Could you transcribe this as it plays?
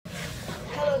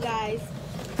guys,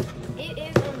 it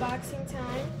is unboxing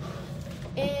time,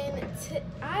 and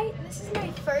this is my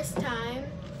first time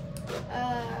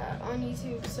on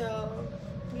YouTube, so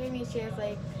give me a chance,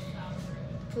 like,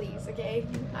 please, okay?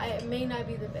 It may not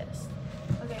be the best.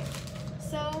 Okay,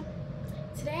 so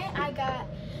today I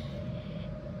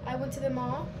went to the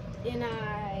mall and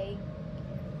I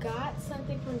got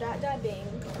something from Dot Dot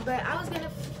Bing, but I was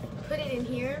gonna put it in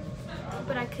here,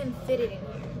 but I couldn't fit it in here.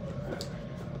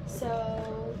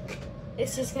 So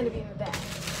it's just gonna be in the bag.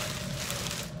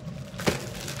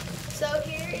 So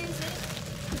here is it.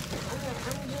 Okay,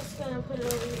 I'm just gonna put it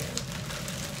over here.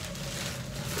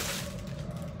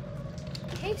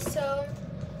 Okay, so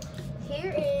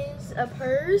here is a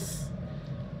purse.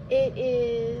 It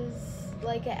is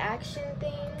like an action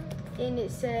thing, and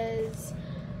it says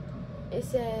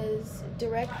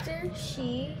director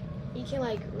she. You can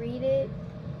like read it,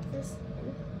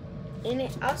 and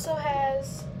it also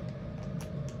has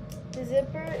the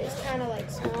zipper. Is kind of like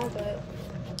small, but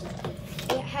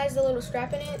it has a little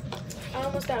strap in it. I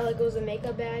almost thought like it was a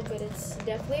makeup bag, but it's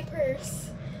definitely a purse.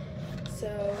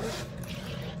 So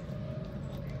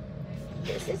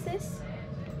this is this.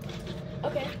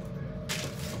 Okay,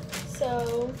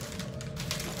 so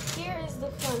here is the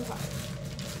fun part.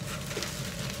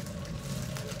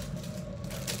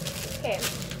 Okay,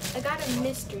 I got a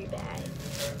mystery bag.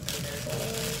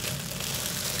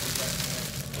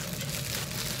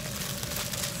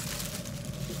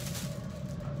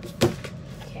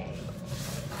 Okay.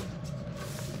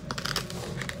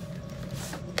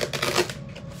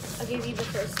 I'll give you the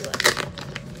first look.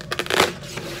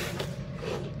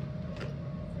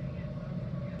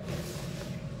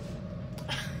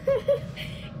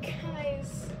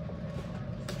 Guys,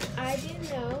 I didn't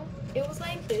know it was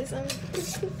like this.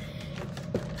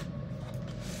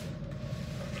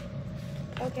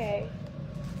 Okay,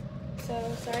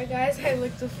 so sorry guys, I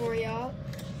looked before y'all,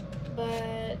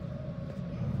 but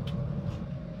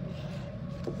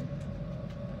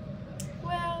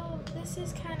well, this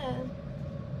is kind of,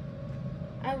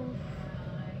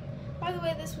 by the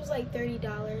way, this was like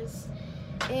 $30,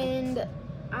 and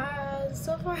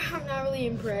so far I'm not really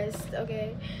impressed.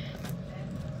 Okay,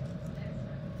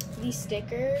 these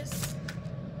stickers,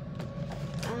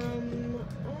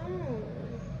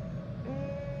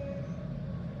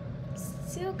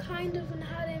 still kind of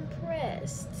not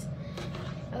impressed.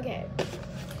 Okay.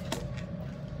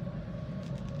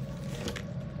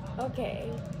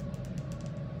 Okay.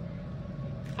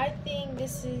 I think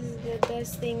this is the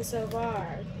best thing so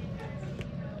far.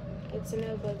 It's a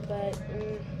notebook, but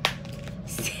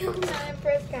still not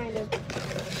impressed, kind of.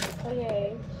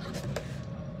 Okay.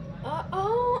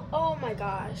 Oh my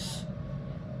gosh.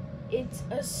 It's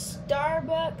a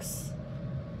Starbucks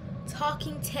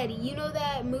Talking Teddy. You know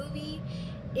that movie?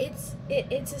 It's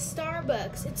a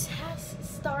Starbucks. It has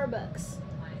Starbucks.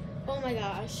 Oh my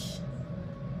gosh.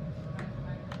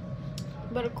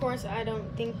 But of course, I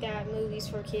don't think that movie's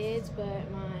for kids,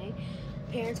 but my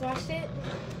parents watched it.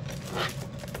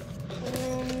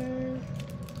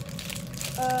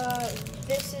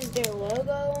 This is their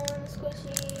logo on the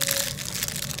squishy.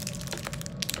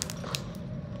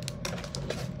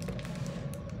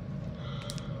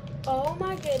 Oh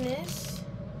my goodness.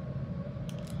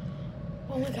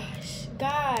 Oh my gosh.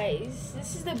 Guys,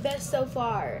 this is the best so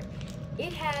far.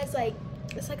 It has like,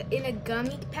 it's like in a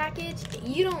gummy package.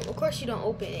 Of course you don't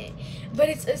open it, but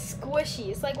it's a squishy.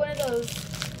 It's like one of those.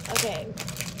 Okay.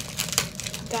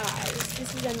 Guys,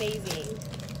 this is amazing.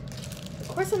 Of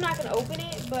course I'm not gonna open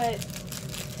it, but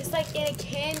it's like in a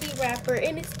candy wrapper,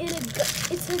 and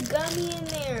it's a gummy in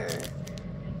there.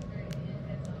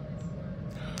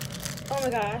 Oh my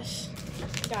gosh,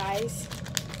 guys.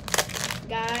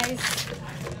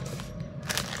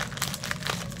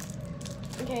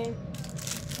 Okay,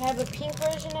 I have a pink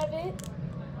version of it.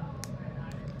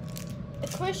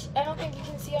 Of course, I don't think you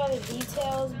can see all the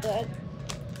details, but,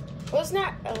 well, it's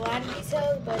not a lot of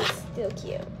details, but it's still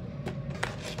cute.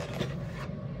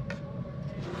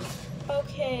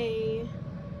 Okay,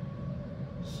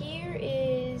 here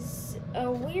is a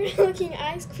weird looking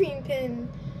ice cream pin.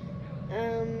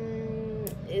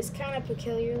 It's kind of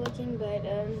peculiar looking, but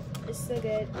it's still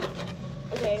good.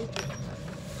 Okay.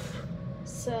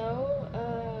 So,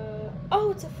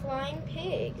 oh, it's a flying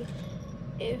pig.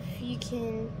 If you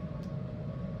can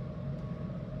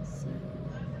see.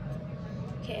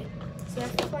 Okay, so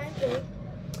that's the flying pig.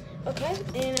 Okay,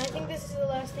 and I think this is the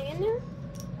last thing in there.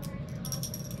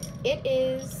 It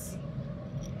is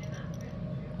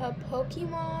a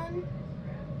Pokemon.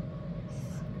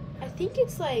 I think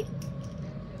it's like,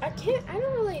 I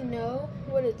don't really know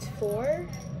what it's for.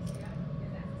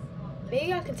 Maybe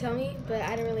y'all can tell me, but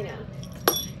I don't really know.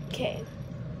 Okay.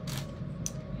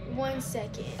 1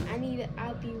 second.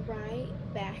 I'll be right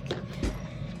back.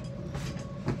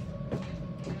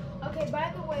 Okay,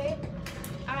 by the way,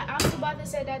 I also bought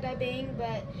this at Da Da Bing,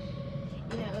 but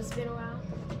you know, it's been a while.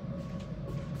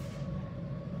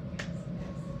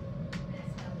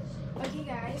 Okay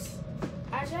guys,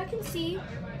 as y'all can see,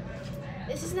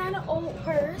 this is not an old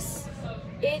purse.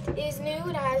 It is new,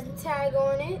 it has the tag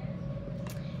on it.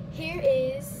 Here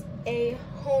is a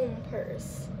home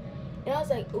purse. And I was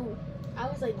like, ooh. I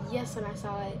was like, yes, when I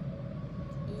saw it.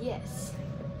 Yes.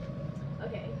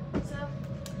 Okay, so,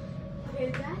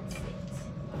 okay, that's it.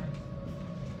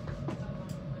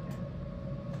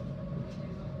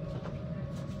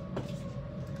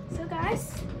 So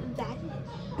guys, that is it.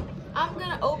 I'm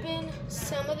gonna open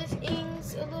some of the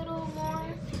things a little more.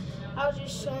 I was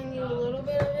just showing you a little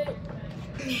bit of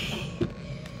it.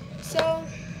 So,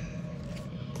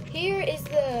 here is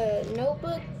the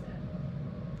notebook.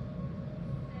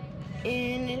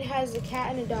 And it has a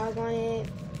cat and a dog on it.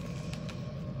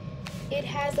 It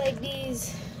has like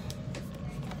these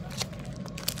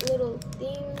little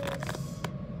things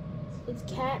with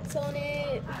cats on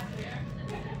it.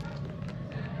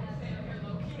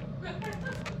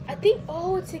 I think,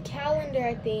 oh, it's a calendar,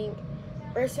 I think.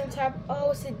 Or some type, oh,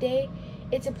 it's a day.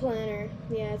 It's a planner.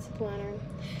 Yeah, it's a planner.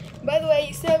 By the way,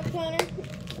 you still have a planner?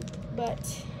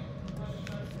 But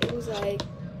it was like,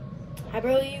 I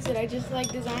barely use it. I just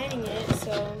like designing it.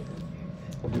 So,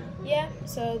 yeah.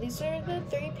 So these are the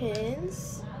 3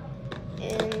 pins.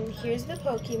 And here's the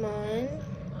Pokemon.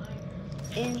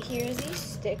 And here's these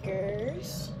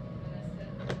stickers.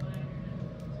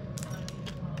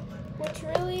 Which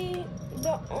really,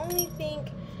 the only thing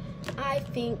I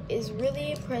think is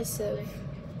really impressive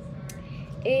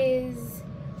is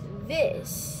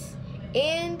this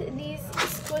and these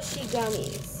squishy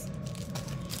gummies.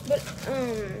 But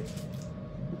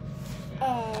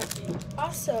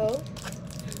also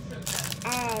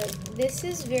this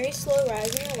is very slow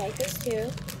rising. I like this too.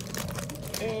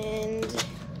 And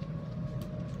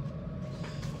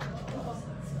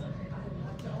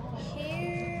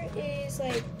here is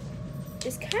like,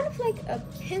 it's kind of like a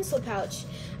pencil pouch,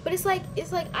 but it's like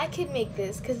I could make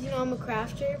this because, you know, I'm a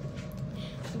crafter,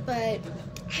 but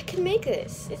I could make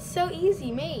this. It's so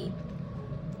easy made.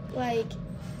 Like,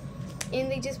 and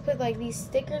they just put like these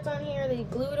stickers on here, they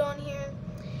glued on here,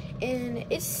 and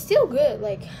it's still good.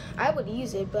 Like, I would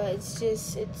use it, but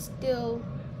it's still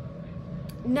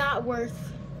not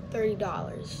worth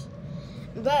 $30.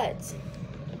 But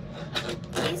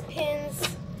these pins,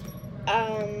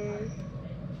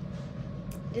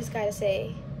 just gotta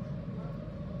say,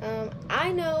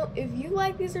 I know if you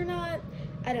like these or not,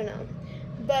 I don't know.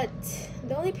 But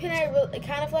the only pin I really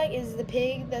kind of like is the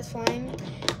pig that's flying.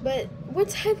 But what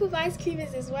type of ice cream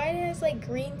is this? Why it has like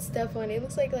green stuff on it? It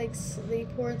looks like they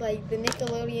poured like the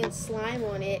Nickelodeon slime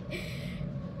on it.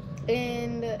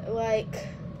 And like,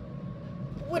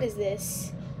 what is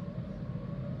this?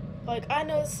 Like, I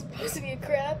know it's supposed to be a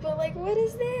crab, but like, what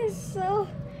is this? So,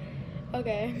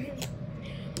 okay.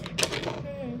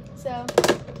 So,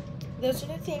 those are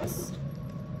the things.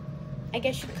 I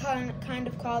guess you could kind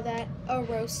of call that a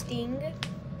roasting.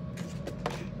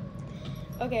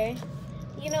 Okay.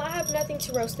 You know, I have nothing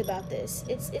to roast about this.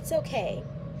 It's okay.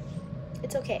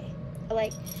 It's okay.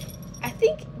 I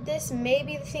think this may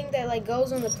be the thing that like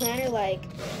goes on the planner, like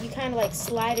you kind of like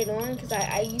slide it on, because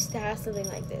I used to have something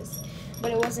like this,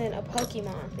 but it wasn't a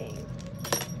Pokemon thing.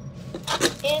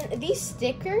 And these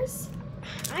stickers,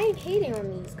 I ain't hating on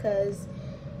these because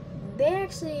they're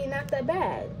actually not that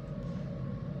bad.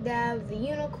 They have the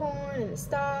unicorn and the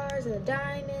stars and the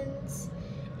diamonds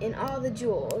and all the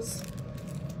jewels.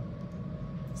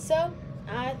 So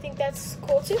I think that's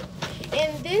cool too.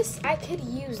 And this, I could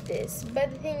use this,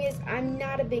 but the thing is, I'm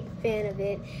not a big fan of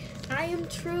it. I am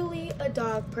truly a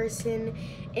dog person,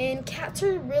 and cats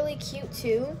are really cute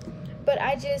too, but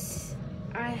I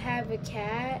have a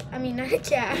cat. I mean, not a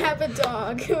cat, I have a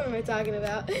dog. What am I talking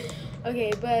about?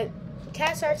 Okay, but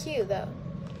cats are cute though.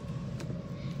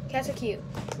 Cats are cute,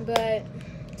 but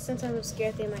sometimes I'm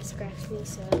scared they might scratch me,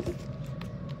 so.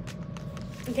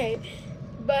 Okay,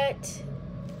 but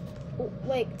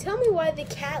like, tell me why the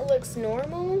cat looks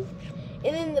normal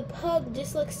and then the pug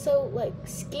just looks so like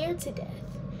scared to death.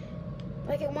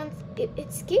 Like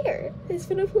it's scared. It's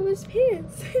gonna poop his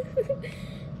pants.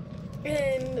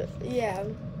 And yeah,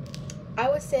 I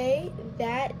would say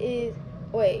that is,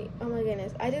 wait, oh my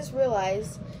goodness, I just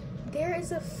realized there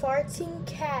is a farting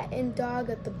cat and dog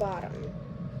at the bottom.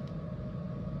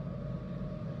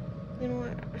 You know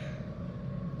what?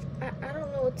 I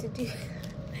don't know what to do.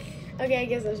 Okay, I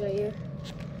guess I'll show you.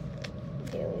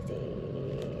 Okay, let me see.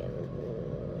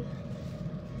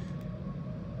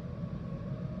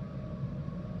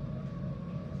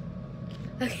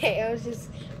 Okay, I was just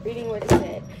reading what it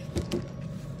said.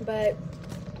 But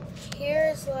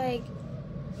here's like,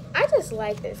 I just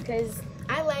like this because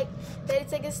I like that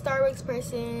it's like a Starbucks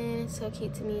person. It's so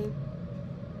cute to me.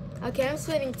 Okay, I'm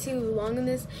spending too long on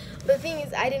this. But the thing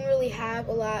is, I didn't really have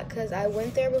a lot because I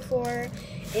went there before.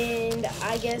 And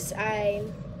I guess I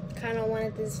kind of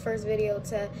wanted this first video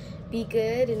to be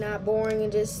good and not boring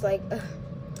and just like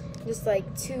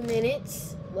 2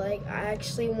 minutes. Like, I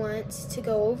actually want to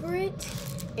go over it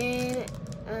and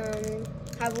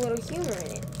have a little humor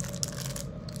in it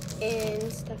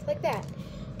and stuff like that.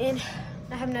 And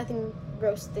I have nothing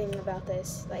roasting about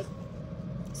this. Like,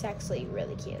 it's actually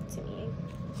really cute to me.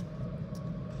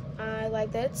 I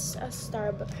like that it's has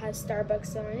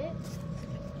Starbucks on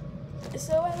it.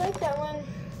 So I like that one.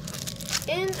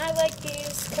 And I like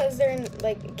these because they're in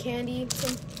like candy,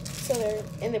 so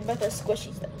but they're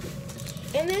squishy stuff.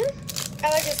 And then I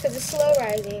like this because it's slow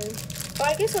rising. Oh,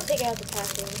 I guess I'll take out the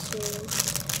packing soon.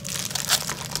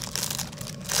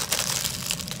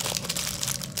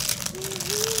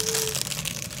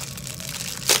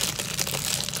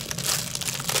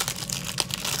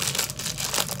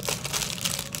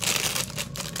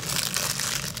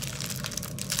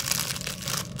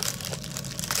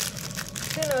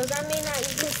 Who knows, I may not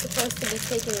even supposed to be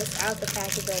taking this out the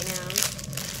package right now.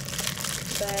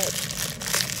 But,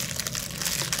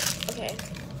 okay.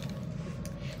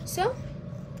 So,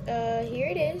 here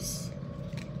it is.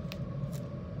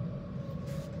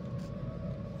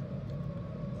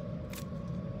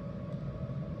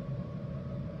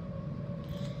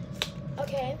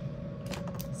 Okay,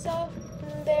 so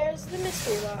there's the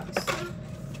mystery box.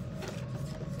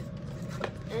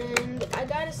 And I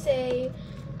gotta say,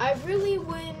 I really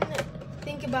wouldn't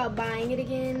think about buying it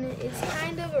again. It's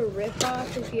kind of a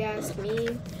rip-off if you ask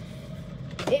me.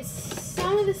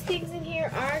 Some of the things in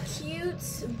here are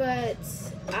cute, but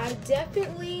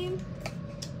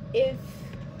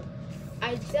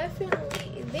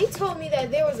they told me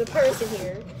that there was a purse in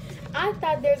here. I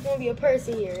thought there was going to be a purse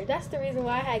in here. That's the reason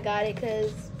why I had got it,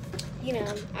 because, you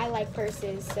know, I like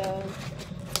purses, so,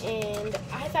 and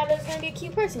I thought there was going to be a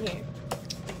cute purse in here.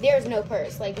 There's no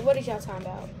purse. Like, what is y'all talking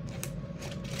about?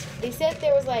 They said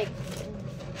there was, like,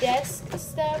 desk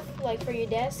stuff, like, for your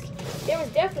desk. There was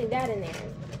definitely that in there.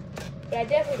 But I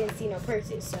definitely didn't see no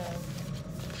purses, so.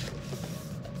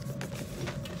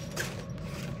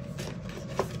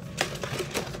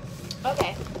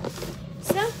 Okay.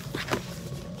 So,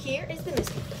 here is the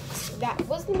mystery box. That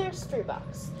was the mystery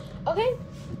box. Okay.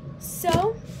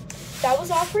 So, that was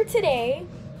all for today.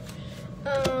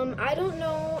 I don't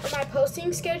know my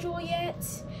posting schedule yet,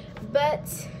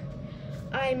 but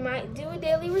I might do a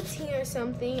daily routine or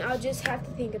something. I'll just have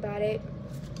to think about it.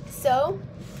 So,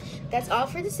 that's all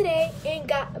for today, and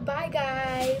bye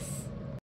guys.